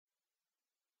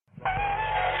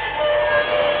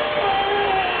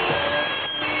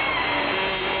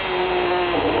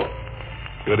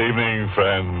Good evening,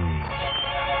 friends.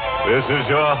 This is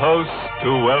your host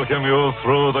to welcome you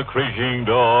through the creaking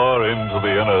door into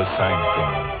the inner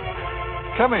sanctum.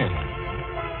 Come in.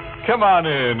 Come on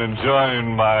in and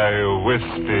join my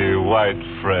wispy white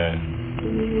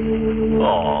friend.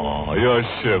 Oh, you're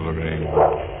shivering.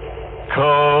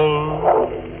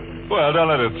 Cold? Well, don't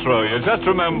let it throw you. Just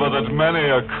remember that many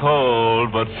are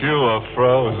cold, but few are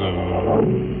frozen.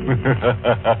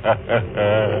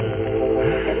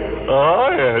 Oh,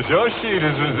 yes, your sheet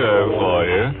is reserved for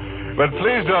you. But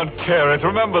please don't tear it.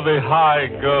 Remember the high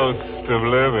ghost of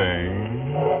living.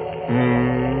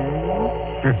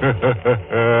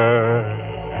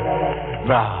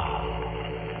 Now,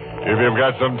 if you've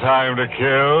got some time to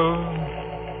kill,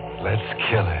 let's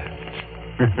kill it.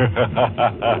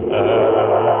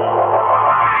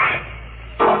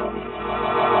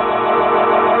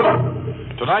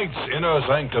 Tonight's Inner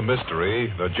Sanctum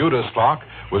mystery, The Judas Clock,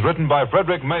 was written by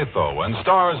Frederick Maytho and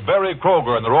stars Barry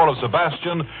Kroger in the role of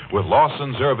Sebastian with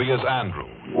Lawson Zerbe as Andrew.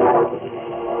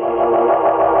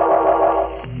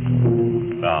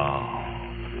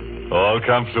 Now, all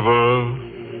comfortable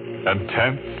and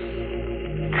tense?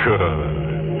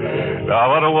 Good. Now, I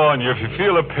want to warn you, if you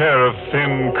feel a pair of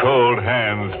thin, cold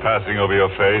hands passing over your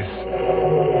face,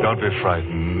 don't be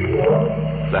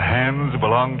frightened. The hands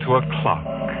belong to a clock.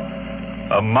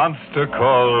 A monster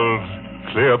called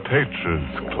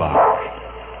Cleopatra's clock.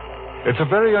 It's a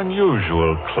very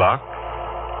unusual clock.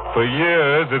 For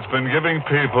years, it's been giving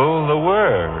people the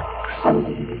works.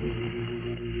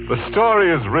 The story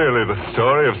is really the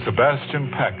story of Sebastian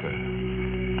Packer.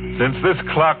 Since this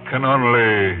clock can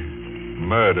only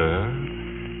murder,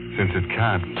 since it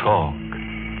can't talk,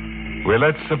 we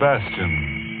let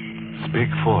Sebastian speak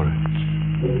for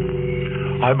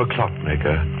it. I'm a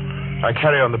clockmaker. I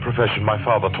carry on the profession my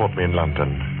father taught me in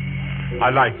London. I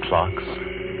like clocks,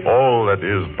 all that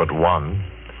is but one.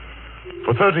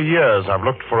 For 30 years, I've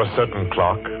looked for a certain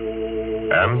clock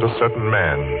and a certain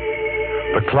man.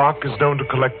 The clock is known to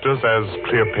collectors as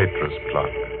Cleopatra's clock.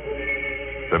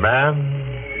 The man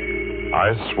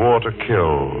I swore to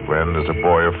kill when, as a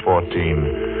boy of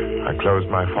 14, I closed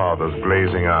my father's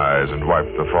glazing eyes and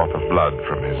wiped the froth of blood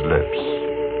from his lips.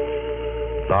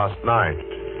 Last night,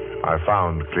 I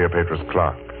found Cleopatra's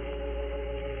clock.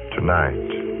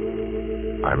 Tonight,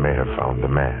 I may have found the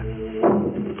man.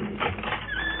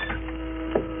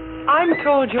 I'm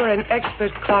told you're an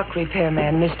expert clock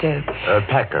repairman, Mr.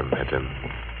 Packer, madam.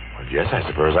 Well, yes, I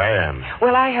suppose I am.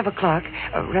 Well, I have a clock.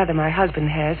 Rather, my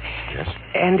husband has. Yes?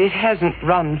 And it hasn't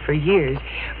run for years.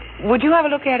 Would you have a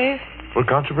look at it? Well,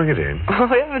 can't you bring it in? Oh,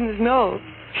 heavens, no.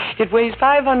 It weighs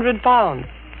 500 pounds.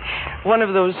 One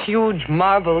of those huge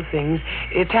marble things.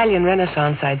 Italian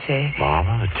Renaissance, I'd say.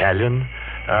 Marble? Italian?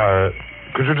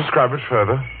 Could you describe it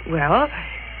further? Well,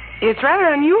 it's rather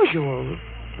unusual.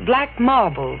 Black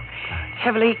marble,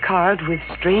 heavily carved with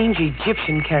strange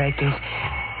Egyptian characters.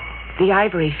 The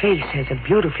ivory face has a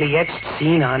beautifully etched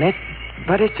scene on it,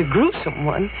 but it's a gruesome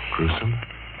one. Gruesome?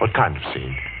 What kind of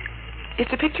scene?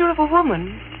 It's a picture of a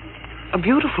woman, a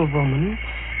beautiful woman,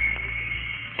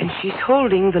 and she's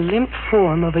holding the limp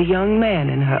form of a young man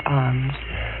in her arms.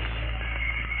 Yes.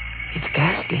 It's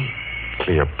ghastly.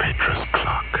 Cleopatra's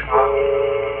clock.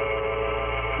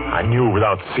 I knew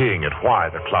without seeing it why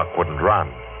the clock wouldn't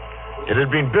run. It had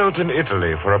been built in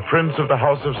Italy for a prince of the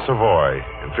House of Savoy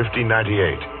in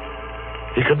 1598.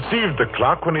 He conceived the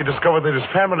clock when he discovered that his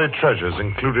family treasures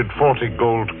included 40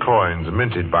 gold coins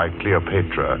minted by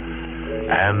Cleopatra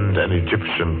and an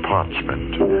Egyptian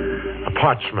parchment. A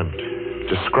parchment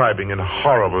describing in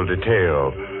horrible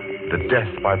detail the death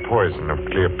by poison of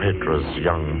Cleopatra's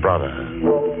young brother.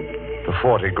 The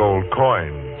 40 gold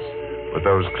coins were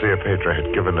those Cleopatra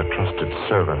had given a trusted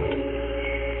servant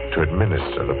to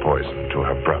administer the poison to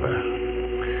her brother.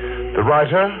 The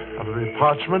writer of the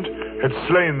parchment had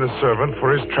slain the servant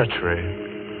for his treachery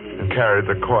and carried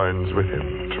the coins with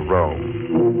him to Rome.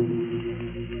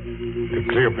 The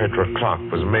Cleopatra clock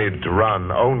was made to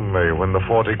run only when the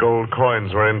 40 gold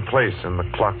coins were in place in the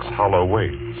clock's hollow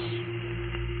weights.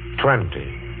 20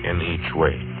 in each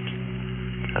weight.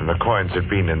 And the coins had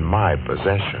been in my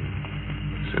possession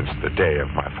since the day of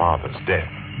my father's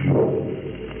death.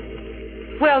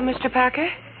 Well, Mr. Packer,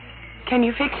 can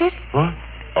you fix it? What?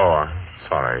 Oh,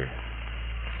 sorry.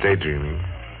 Daydreaming.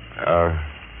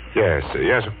 Yes,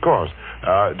 of course.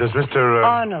 Does Mr.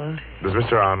 Arnold. Does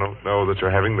Mr. Arnold know that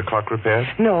you're having the clock repaired?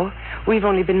 No, we've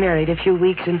only been married a few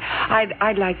weeks, and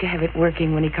I'd like to have it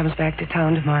working when he comes back to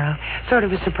town tomorrow. Sort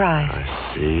of a surprise.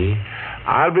 I see.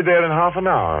 I'll be there in half an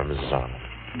hour, Mrs. Arnold.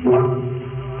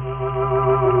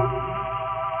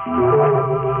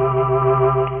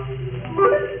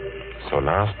 So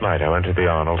last night I went to the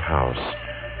Arnold house,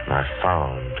 and I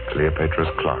found Cleopatra's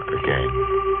clock again.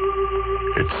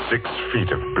 Its 6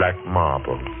 feet of black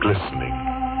marble, glistening.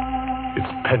 Its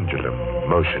pendulum,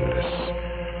 motionless.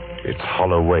 Its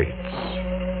hollow weights,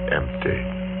 empty.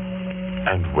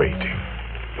 And waiting.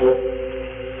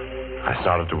 I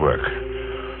started to work.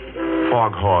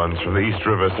 Foghorns from the East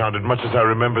River sounded much as I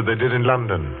remembered they did in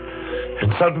London.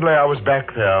 And suddenly I was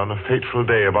back there on a fateful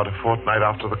day about a fortnight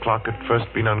after the clock had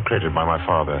first been uncrated by my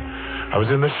father. I was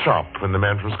in the shop when the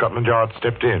man from Scotland Yard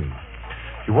stepped in.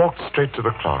 He walked straight to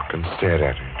the clock and stared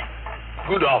at it.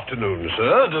 Good afternoon,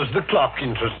 sir. Does the clock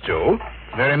interest you?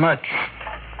 Very much.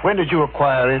 When did you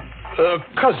acquire it? A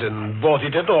cousin bought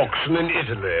it at auction in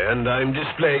Italy, and I'm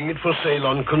displaying it for sale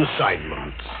on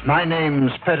consignment. My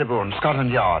name's Pettibone,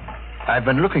 Scotland Yard. I've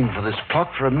been looking for this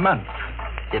clock for a month.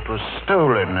 It was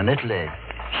stolen in Italy.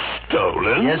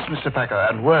 Stolen? Yes, Mr. Packer,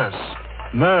 and worse.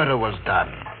 Murder was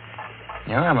done.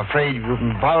 You know, I'm afraid you've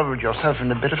involved yourself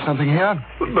in a bit of something here.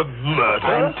 Murder?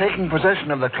 I'm taking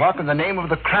possession of the clock in the name of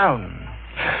the Crown.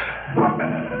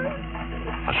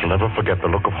 I shall never forget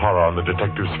the look of horror on the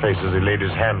detective's face as he laid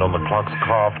his hand on the clock's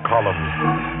carved column.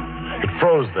 It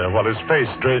froze there while his face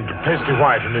drained to pasty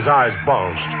white and his eyes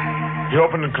bulged. He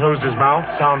opened and closed his mouth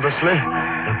soundlessly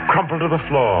and crumpled to the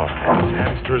floor, his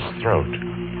hands to his throat.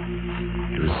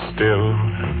 He was still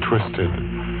and twisted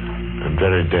and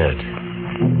very dead.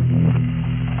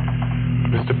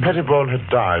 Mr. Pettibone had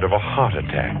died of a heart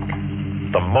attack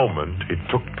the moment he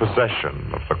took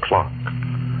possession of the clock.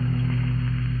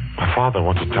 My father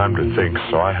wanted time to think,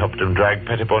 so I helped him drag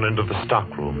Pettibone into the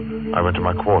stockroom. I went to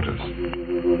my quarters.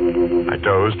 I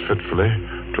dozed fitfully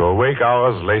to awake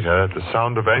hours later at the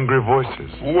sound of angry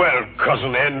voices. Well,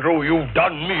 Cousin Andrew, you've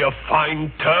done me a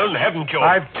fine turn, haven't you?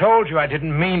 I've told you I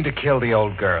didn't mean to kill the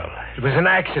old girl. It was an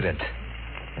accident.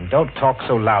 And don't talk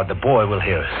so loud. The boy will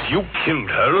hear us. You killed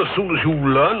her as soon as you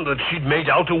learned that she'd made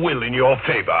out a will in your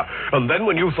favor. And then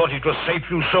when you thought it was safe,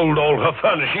 you sold all her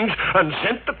furnishings and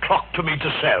sent the clock to me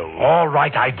to sell. All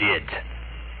right, I did.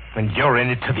 And you're in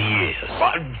it to the ears.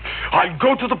 I'll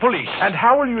go to the police. And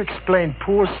how will you explain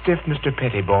poor stiff Mr.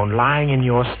 Pettibone lying in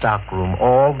your stockroom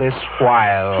all this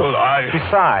while? Well,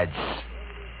 Besides,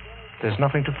 there's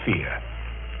nothing to fear.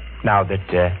 Now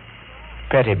that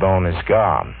Pettibone is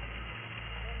gone.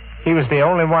 He was the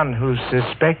only one who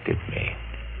suspected me.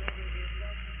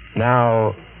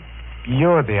 Now,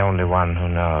 you're the only one who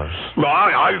knows.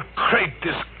 I'll crate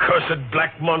this cursed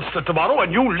black monster tomorrow,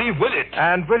 and you leave with it.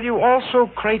 And will you also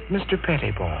crate Mr.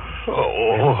 Pettibone?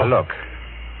 Oh. Look,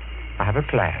 I have a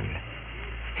plan.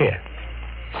 Here,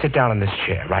 sit down in this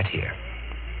chair right here.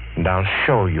 And I'll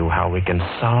show you how we can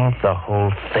solve the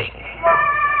whole thing.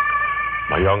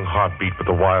 My young heart beat with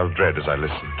a wild dread as I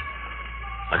listened.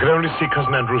 I could only see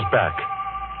Cousin Andrew's back,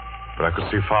 but I could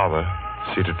see Father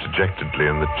seated dejectedly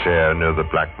in the chair near the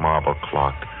black marble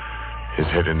clock, his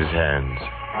head in his hands.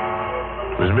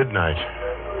 It was midnight.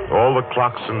 All the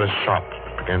clocks in the shop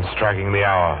began striking the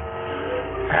hour,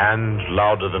 and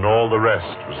louder than all the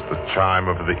rest was the chime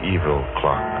of the evil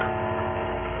clock.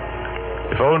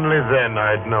 If only then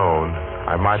I'd known,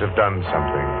 I might have done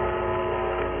something.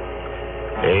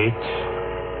 8,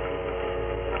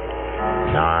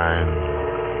 9,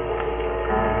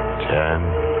 10,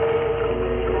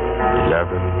 11,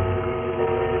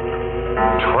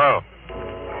 12.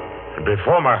 And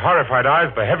before my horrified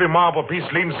eyes, the heavy marble piece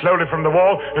leaned slowly from the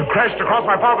wall and crashed across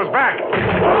my father's back.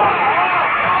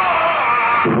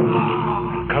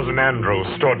 Cousin Andrew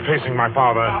stood facing my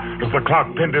father as the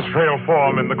clock pinned his frail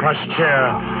form in the crushed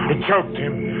chair. It choked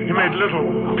him. He made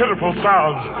little, pitiful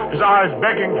sounds, his eyes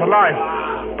begging for life.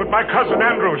 But my cousin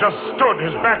Andrew just stood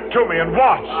his back to me and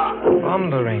watched.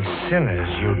 Wandering sinners,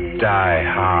 you die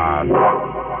hard.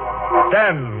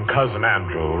 Then Cousin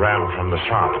Andrew ran from the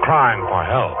shop, crying for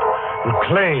help, would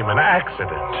claim an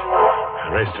accident. I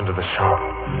raced into the shop.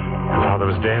 My father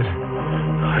was dead.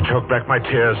 I choked back my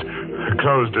tears. I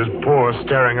closed his poor,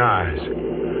 staring eyes.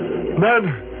 Then,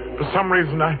 for some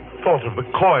reason, I thought of the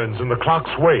coins in the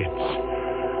clock's weights.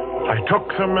 I took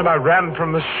them and I ran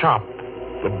from the shop,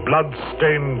 the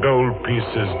blood-stained gold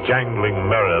pieces jangling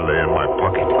merrily in my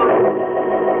pocket.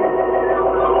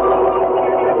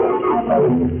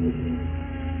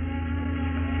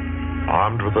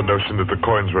 Armed with the notion that the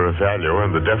coins were of value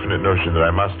and the definite notion that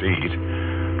I must eat,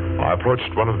 I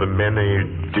approached one of the many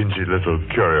dingy little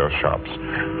curio shops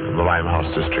in the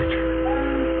Limehouse district.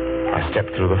 I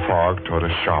stepped through the fog toward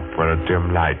a shop where a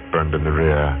dim light burned in the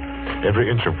rear. Every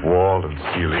inch of wall and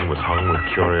ceiling was hung with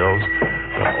curios,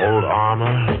 old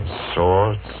armor,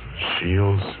 swords,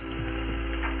 shields.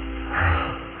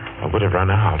 I would have run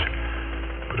out,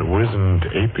 but a wizened,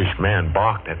 apish man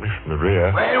barked at me from the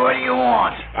rear. Well, what do you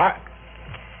want?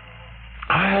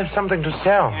 I have something to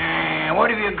sell. What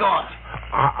have you got?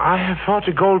 I have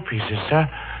 40 gold pieces, sir.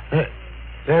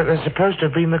 They're supposed to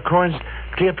have been the coins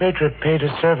Cleopatra paid a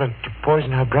servant to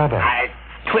poison her brother. I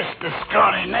twist the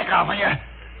scrawny neck off of you.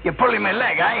 You're pulling my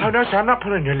leg, eh? Oh, no, sir, I'm not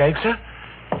pulling your leg, sir.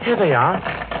 Here they are.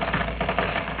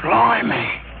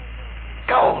 Blimey.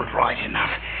 Gold, right enough.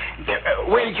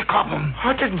 Where did you cop them?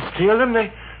 I didn't steal them.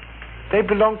 They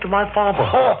belonged to my father.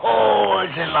 Oh,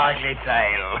 it's a likely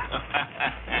tale.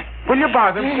 Will you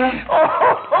buy them, sir?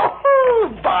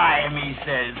 Buy 'em, he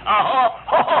says.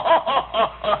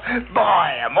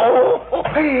 Buy 'em.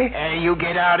 You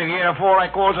get out of here before I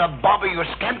cause a bobber, you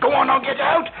scamp. Go on, now get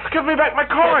out. Give me back my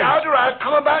coins. Get out or I'll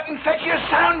come about and fetch you a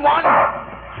sound one.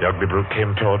 The ugly brute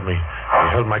came toward me. He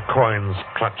held my coins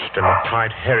clutched in a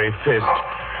tight, hairy fist.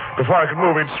 Before I could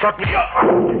move, he'd struck me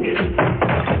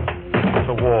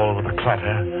the wall with a clatter.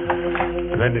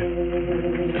 And then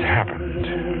it happened.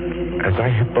 As I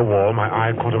hit the wall, my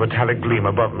eye caught a metallic gleam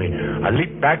above me. I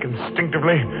leaped back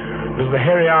instinctively. As the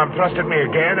hairy arm thrust at me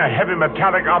again, a heavy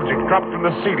metallic object dropped from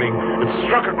the ceiling. It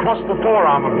struck across the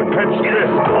forearm of the clenched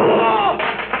fist.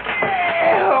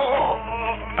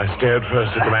 I stared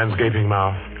first at the man's gaping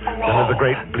mouth, then at the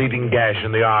great bleeding gash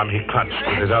in the arm he clutched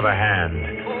with his other hand,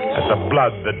 at the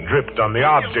blood that dripped on the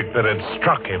object that had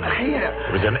struck him.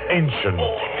 It was an ancient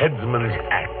headsman's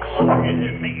axe.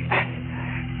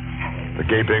 The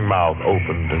gaping mouth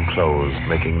opened and closed,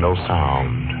 making no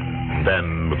sound. And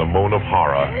then, with a moan of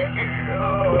horror,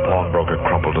 the pawnbroker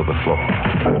crumpled to the floor.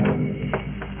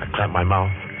 I clamped my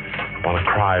mouth upon a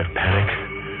cry of panic.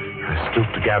 I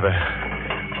stooped to gather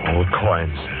all the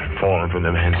coins that had fallen from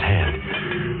the man's hand.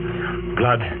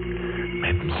 Blood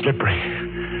made them slippery.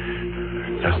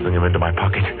 Thrusting them into my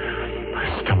pocket,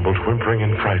 I stumbled, whimpering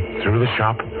in fright, through the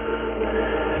shop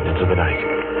and into the night.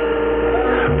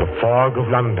 And the fog of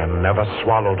London never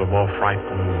swallowed a more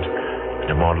frightened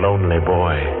and a more lonely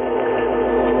boy.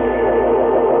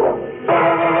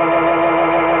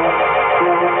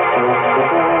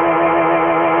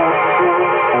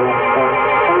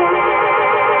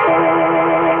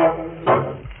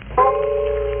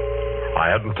 I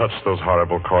hadn't touched those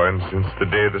horrible coins since the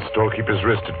day the storekeeper's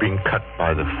wrist had been cut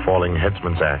by the falling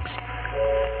headsman's axe.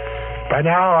 By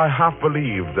now, I half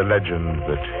believed the legend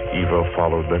that evil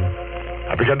followed them.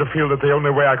 I began to feel that the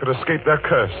only way I could escape their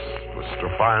curse was to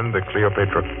find the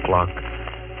Cleopatra clock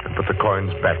and put the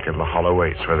coins back in the hollow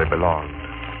weights where they belonged.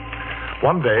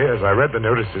 One day, as I read the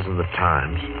notices in the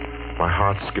Times, my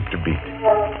heart skipped a beat.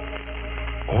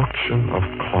 Auction of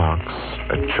clocks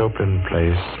at Chopin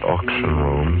Place auction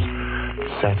rooms,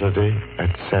 Saturday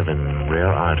at 7.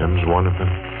 Rare items, one of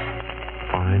them.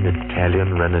 Fine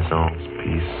Italian Renaissance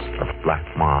piece of black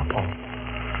marble.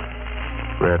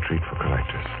 Rare treat for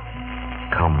collectors.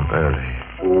 Come early.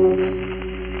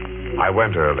 I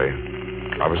went early.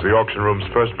 I was the auction room's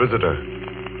first visitor.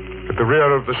 At the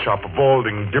rear of the shop, a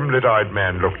balding, dim-lit-eyed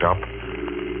man looked up,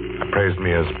 appraised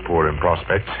me as poor in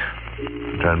prospects,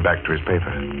 and turned back to his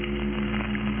paper.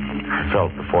 I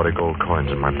felt the 40 gold coins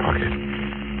in my pocket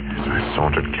as I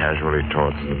sauntered casually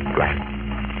towards the black,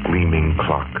 gleaming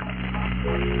clock.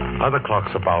 Other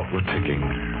clocks about were ticking.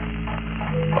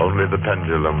 Only the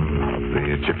pendulum of the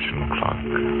Egyptian clock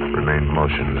remained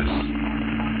motionless.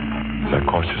 As I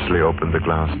cautiously opened the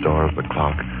glass door of the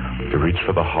clock to reach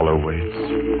for the hollow weights,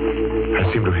 I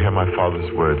seemed to hear my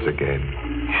father's words again.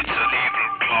 It's an evil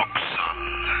clock, son.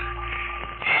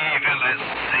 Evil as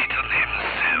Satan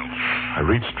himself. I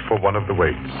reached for one of the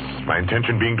weights, my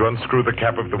intention being to unscrew the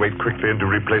cap of the weight quickly and to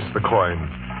replace the coin.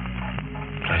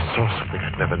 But I saw something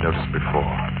I'd never noticed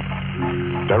before.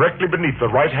 Directly beneath the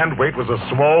right-hand weight was a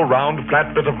small, round,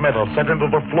 flat bit of metal set into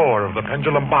the floor of the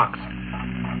pendulum box.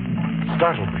 It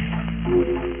startled me.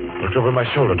 I looked over my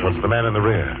shoulder towards the man in the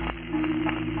rear.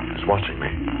 He was watching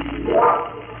me.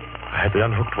 I had the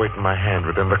unhooked weight in my hand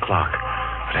within the clock.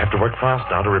 I'd have to work fast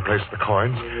now to replace the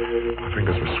coins. My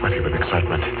fingers were sweaty with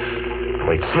excitement. The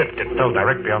weight slipped. It fell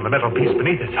directly on the metal piece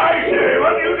beneath it. I say,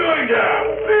 what are you doing there?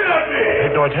 Leave me! I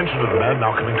paid no attention to the man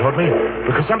now coming toward me,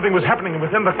 because something was happening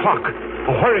within the clock.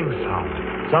 A whirring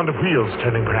sound of wheels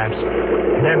turning perhaps.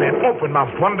 And then in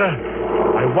open-mouthed wonder,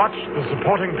 I watched the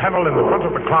supporting panel in the front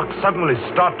of the clock suddenly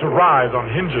start to rise on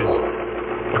hinges.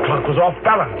 The clock was off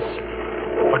balance.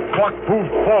 The clock moved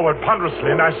forward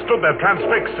ponderously, and I stood there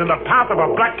transfixed in the path of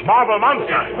a black marble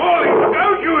monster. Falling, look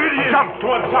out, you I idiot! jumped to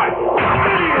one side.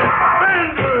 Idiot!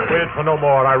 Bandit! Waited for no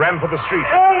more. I ran for the street.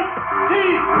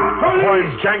 The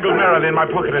coins jangled merrily in my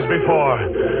pocket as before.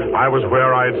 I was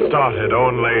where I had started,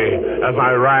 only as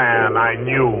I ran, I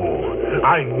knew.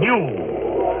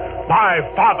 My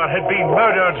father had been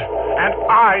murdered, and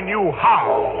I knew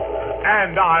how.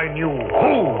 And I knew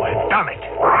who had done it.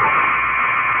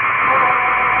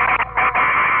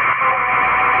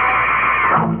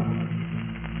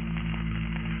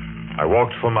 I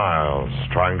walked for miles,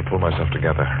 trying to pull myself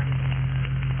together.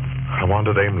 I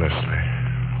wandered aimlessly,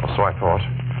 or so I thought.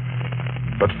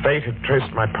 But fate had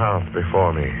traced my path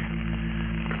before me,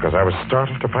 because I was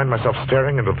startled to find myself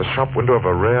staring into the shop window of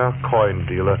a rare coin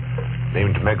dealer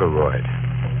named Megaroyd.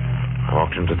 I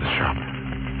walked into the shop.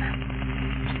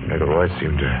 Mr. Megaroyd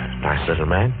seemed a nice little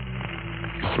man.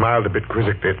 He smiled a bit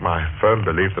quizzically at my firm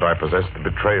belief that I possessed the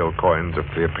betrayal coins of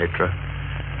Cleopatra.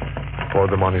 I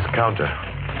poured them on his counter.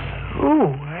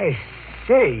 Oh, I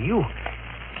say, you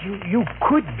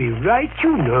could be right,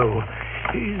 you know.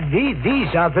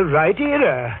 These are the right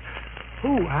era.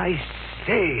 Oh, I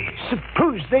say,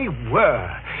 suppose they were.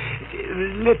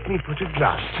 Let me put a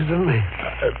glass to them.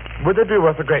 Would they be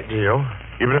worth a great deal,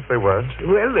 even if they weren't?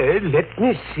 Well, let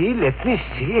me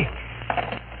see.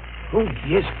 Oh,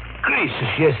 yes,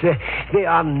 gracious, yes, they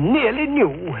are nearly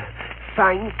new.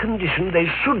 Fine condition. They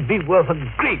should be worth a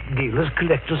great deal as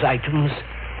collector's items.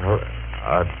 Well,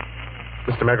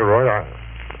 Mr. Megaroyd,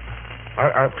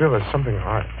 I feel there's something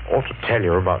I ought to tell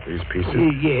you about these pieces.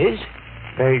 Yes?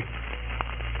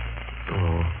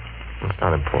 It's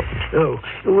not important. Oh,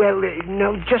 well,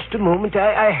 now, just a moment.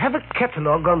 I have a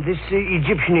catalogue on this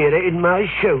Egyptian era in my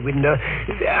show window.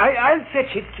 I'll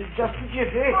fetch it, just a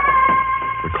jiffy.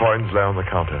 The coins lay on the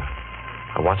counter.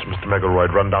 I watched Mr.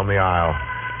 Megaroyd run down the aisle.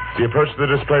 As he approached the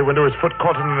display window, his foot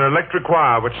caught in an electric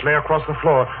wire which lay across the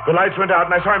floor. The lights went out,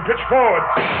 and I saw him pitch forward.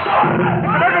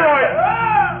 Mr. Megaroyd!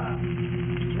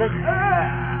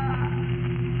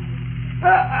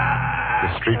 The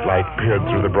street light peered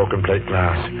through the broken plate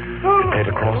glass. It made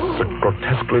across a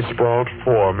grotesquely sprawled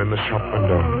form in the shop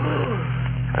window.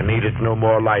 I needed no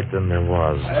more light than there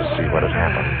was to see what had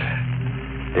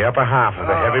happened. The upper half of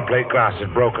the heavy plate glass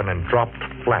had broken and dropped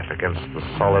flat against the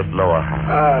solid lower half.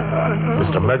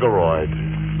 Mr. Megaroyd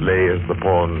lay as the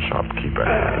pawn shopkeeper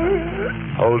had,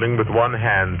 holding with one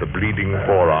hand the bleeding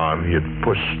forearm he had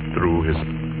pushed through his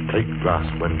plate glass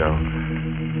window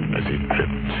as he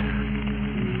tripped.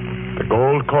 The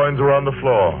gold coins were on the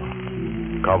floor,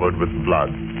 covered with blood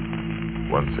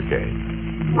once again.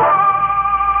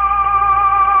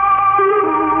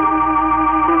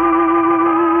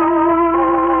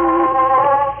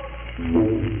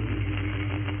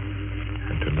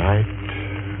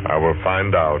 I will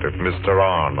find out if Mr.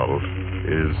 Arnold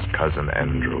is Cousin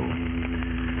Andrew.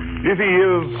 If he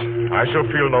is, I shall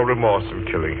feel no remorse in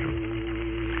killing him.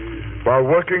 While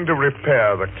working to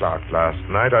repair the clock last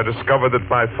night, I discovered that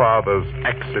my father's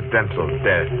accidental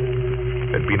death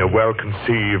had been a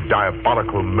well-conceived,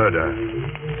 diabolical murder.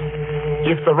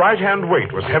 If the right-hand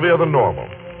weight was heavier than normal,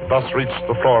 thus reached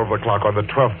the floor of the clock on the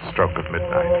 12th stroke of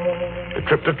midnight, it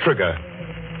tripped a trigger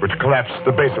which collapsed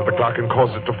the base of the clock and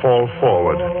caused it to fall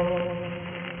forward.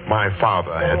 My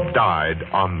father had died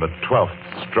on the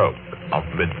 12th stroke of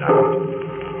midnight.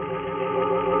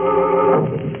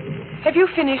 Have you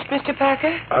finished, Mr.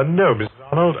 Packer? No, Mrs.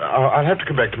 Arnold. I'll have to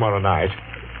come back tomorrow night.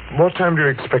 What time do you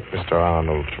expect Mr.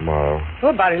 Arnold tomorrow? Oh,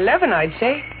 about 11, I'd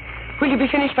say. Will you be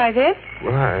finished by then?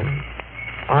 Well,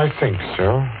 I think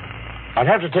so. I'll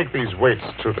have to take these weights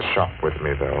to the shop with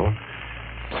me, though.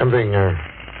 Something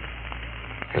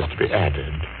has to be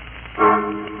added.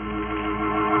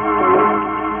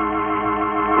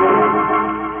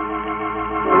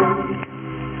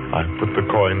 I put the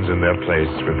coins in their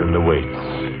place within the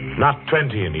weights. Not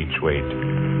 20 in each weight,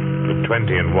 but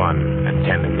 20 in one and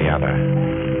 10 in the other.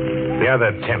 The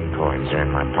other 10 coins are in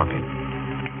my pocket.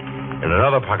 In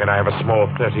another pocket, I have a small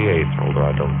 38, although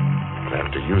I don't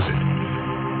plan to use it.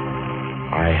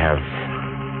 I have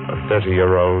a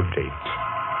 30-year-old date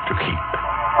to keep.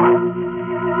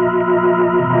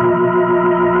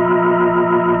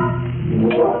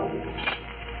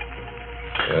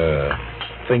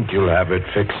 Think you'll have it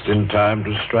fixed in time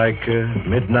to strike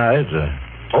midnight?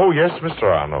 Oh, yes, Mr.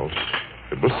 Arnold.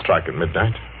 It will strike at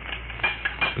midnight.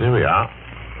 There we are.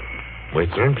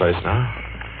 Weights are in place now.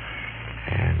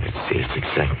 And let's see, it's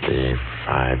exactly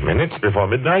 5 minutes before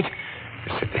midnight.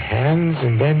 I set the hands,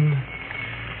 and then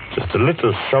just a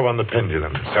little shove on the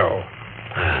pendulum. So,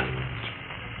 and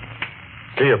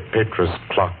Cleopatra's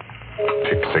clock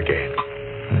ticks again.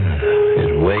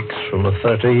 It wakes from a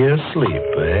 30-year sleep,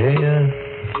 eh?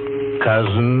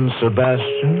 Cousin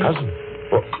Sebastian? Cousin?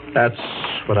 Well, that's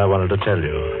what I wanted to tell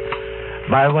you.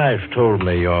 My wife told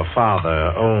me your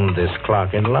father owned this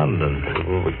clock in London.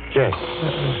 Well, yes.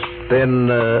 Then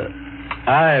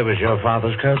I was your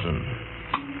father's cousin.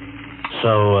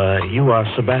 So you are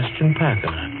Sebastian Packer.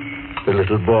 The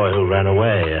little boy who ran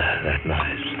away that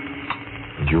night.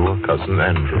 And you were Cousin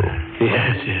Andrew.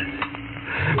 Yes, yes.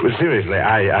 But seriously,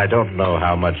 I don't know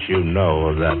how much you know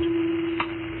of that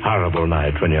horrible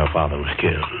night when your father was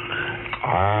killed.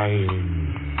 I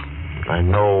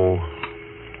know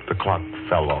the clock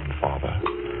fell on Father.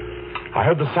 I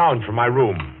heard the sound from my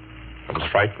room. I was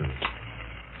frightened.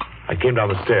 I came down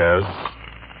the stairs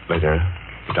later,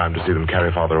 in time to see them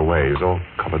carry Father away. He was all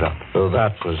covered up. Well,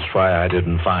 that was why I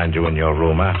didn't find you in your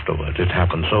room afterward. It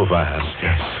happened so fast.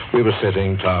 Yes. We were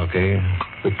sitting, talking.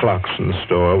 The clocks in the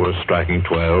store were striking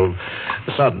 12.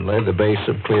 Suddenly, the base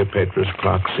of Cleopatra's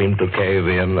clock seemed to cave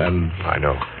in, and... I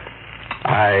know.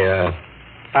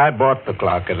 I bought the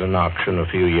clock at an auction a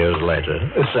few years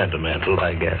later. Sentimental,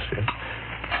 I guess. Yeah.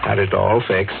 Had it all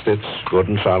fixed. It's good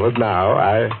and solid now.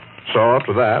 I saw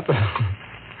to that.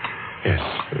 Yes.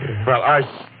 Well, I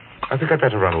think I'd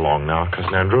better run along now,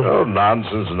 Cousin Andrew. Oh,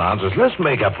 nonsense. Let's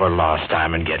make up for lost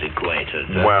time and get acquainted.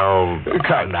 Well...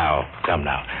 Come now.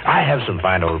 I have some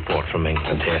final report from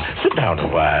England here. Sit down a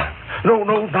while. No,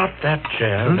 not that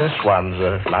chair. This one's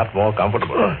a lot more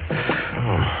comfortable. Oh,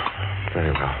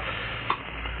 very well.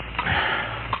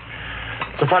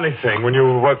 It's a funny thing when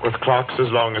you work with clocks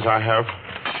as long as I have.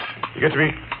 You get to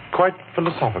be quite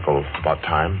philosophical about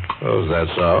time. Oh, is that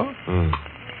so?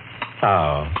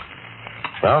 How?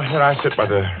 Well, here I sit by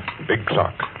the big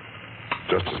clock,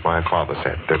 just as my father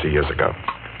said 30 years ago.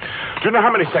 Do you know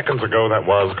how many seconds ago that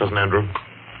was, Cousin Andrew?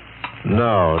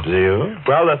 No, do you?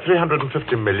 Well, there are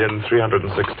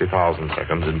 350,360,000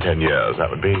 seconds in 10 years.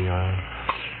 That would be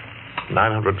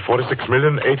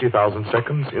 946,080,000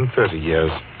 seconds in 30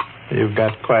 years. You've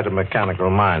got quite a mechanical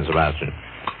mind, Sebastian.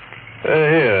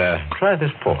 Here, try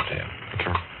this port here.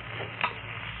 Okay.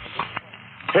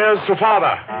 Here's for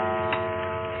Father.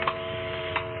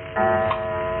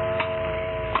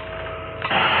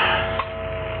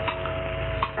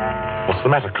 What's the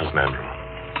matter, Cousin Andrew?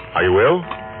 Are you ill?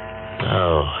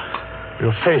 No.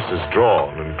 Your face is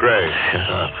drawn and gray. Shut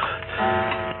up.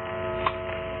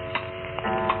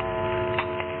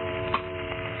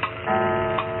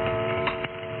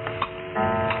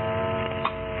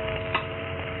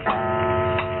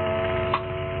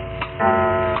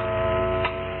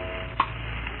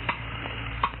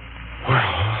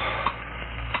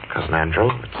 Andrew,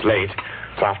 it's late.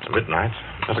 It's after midnight.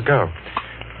 Better go.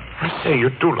 I say, you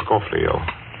do look awfully ill.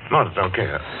 Not that I don't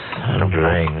care.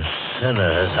 Thundering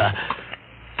sinners.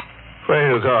 Where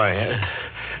are you going?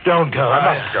 Don't go. I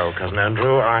must go, Cousin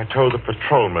Andrew. I told the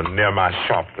patrolman near my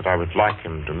shop that I would like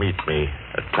him to meet me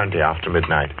at 20 after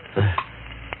midnight.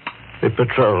 The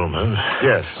patrolman?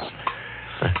 Yes.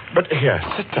 But here,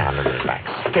 sit down and relax.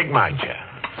 Take my chair.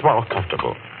 It's more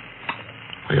comfortable.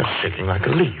 Well, you're shaking like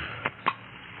a leaf.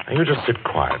 Now, you just sit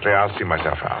quietly. I'll see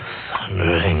myself out.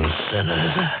 Thundering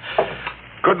sinners.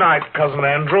 Good night, Cousin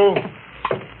Andrew.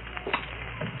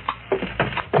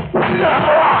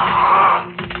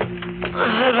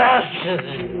 Sebastian!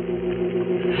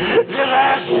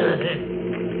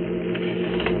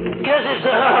 Get it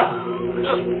up!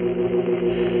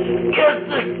 Get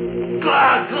the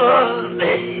clock off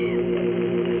me!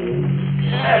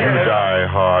 You die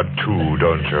hard, too,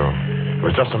 don't you? It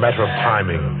was just a matter of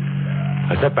timing.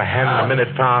 I set the hand a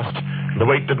minute fast, and the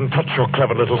weight didn't touch your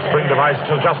clever little spring device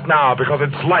till just now, because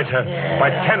it's lighter by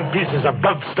 10 pieces of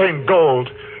blood-stained gold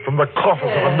from the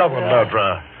coffers of another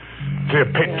murderer,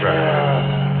 Cleopatra.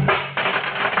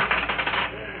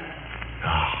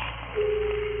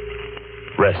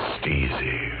 Rest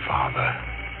easy, Father.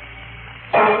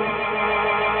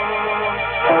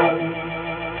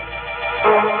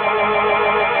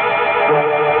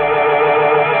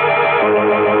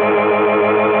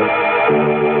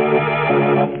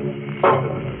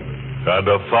 And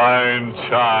a fine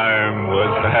chime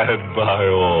was had by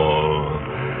all.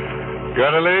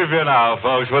 Gonna leave you now,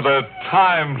 folks, with a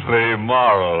timely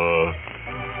moral.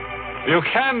 You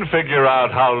can figure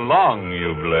out how long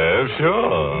you've lived,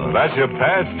 sure. That's your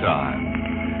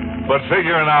pastime. But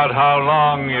figuring out how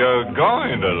long you're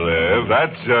going to live,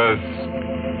 that's just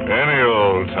any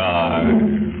old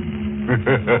time.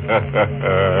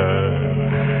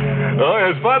 Oh,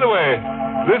 yes, by the way,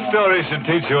 this story should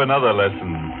teach you another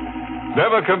lesson.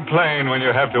 Never complain when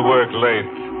you have to work late.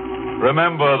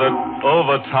 Remember that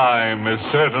overtime is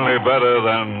certainly better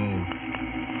than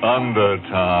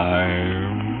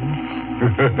undertime.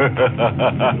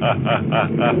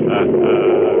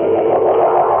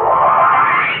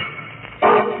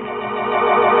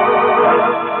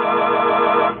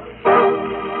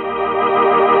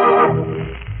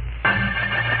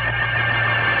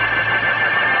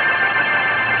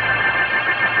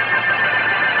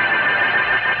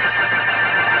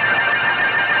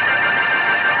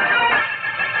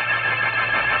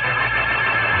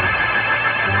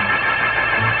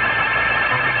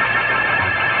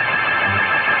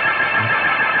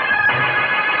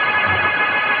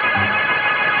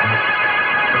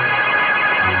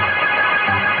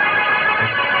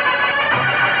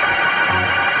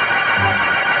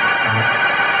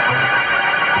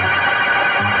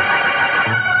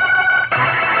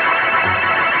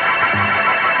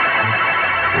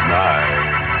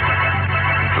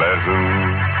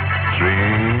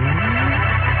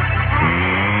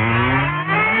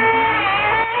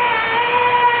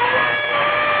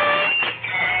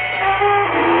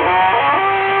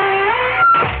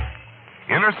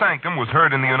 Inner Sanctum was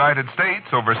heard in the United States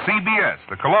over CBS,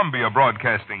 the Columbia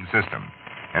Broadcasting System,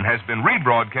 and has been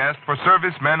rebroadcast for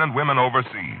servicemen and women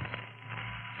overseas.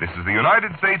 This is the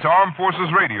United States Armed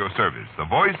Forces Radio Service, the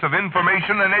voice of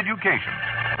information and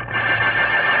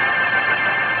education.